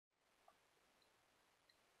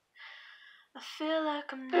feel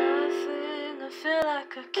like I'm nothing, I feel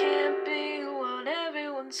like I can't be what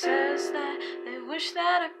everyone says that they wish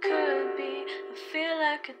that I could be. I feel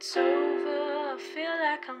like it's over, I feel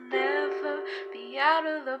like I'll never be out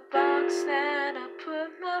of the box that I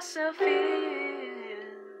put myself in.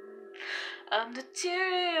 I'm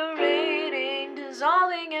deteriorating,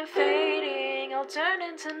 dissolving and fading. I'll turn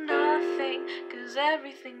into nothing, 'cause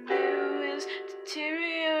everything new is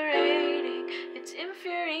deteriorating. It's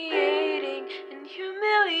infuriating and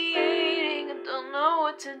humiliating. I don't know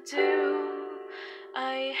what to do.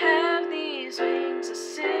 I have these wings, a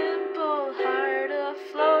simple heart, a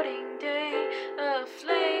floating day, a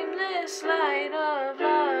flameless light of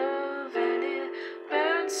love, and it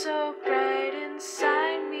burns so bright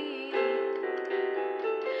inside me.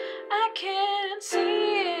 I can't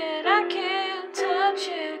see it, I can't touch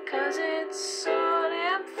it, 'cause it's so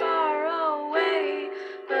damn far away.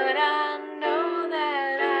 But I know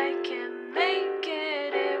that I can make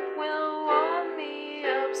it, it will warm me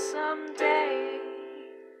up someday.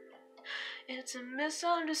 It's a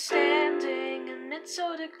misunderstanding, and it's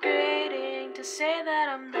so degrading to say that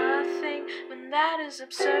I'm nothing when that is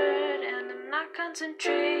absurd, and I'm not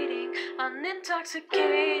concentrating on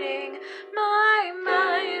intoxicating my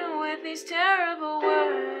mind with these terrible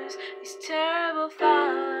words, these terrible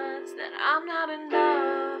thoughts that I'm not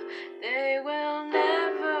enough. They will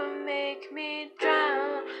never make me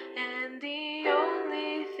drown, and the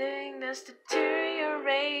only thing that's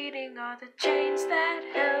deteriorating are the chains that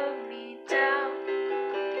held me down.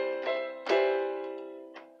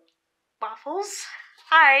 Waffles?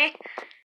 Hi.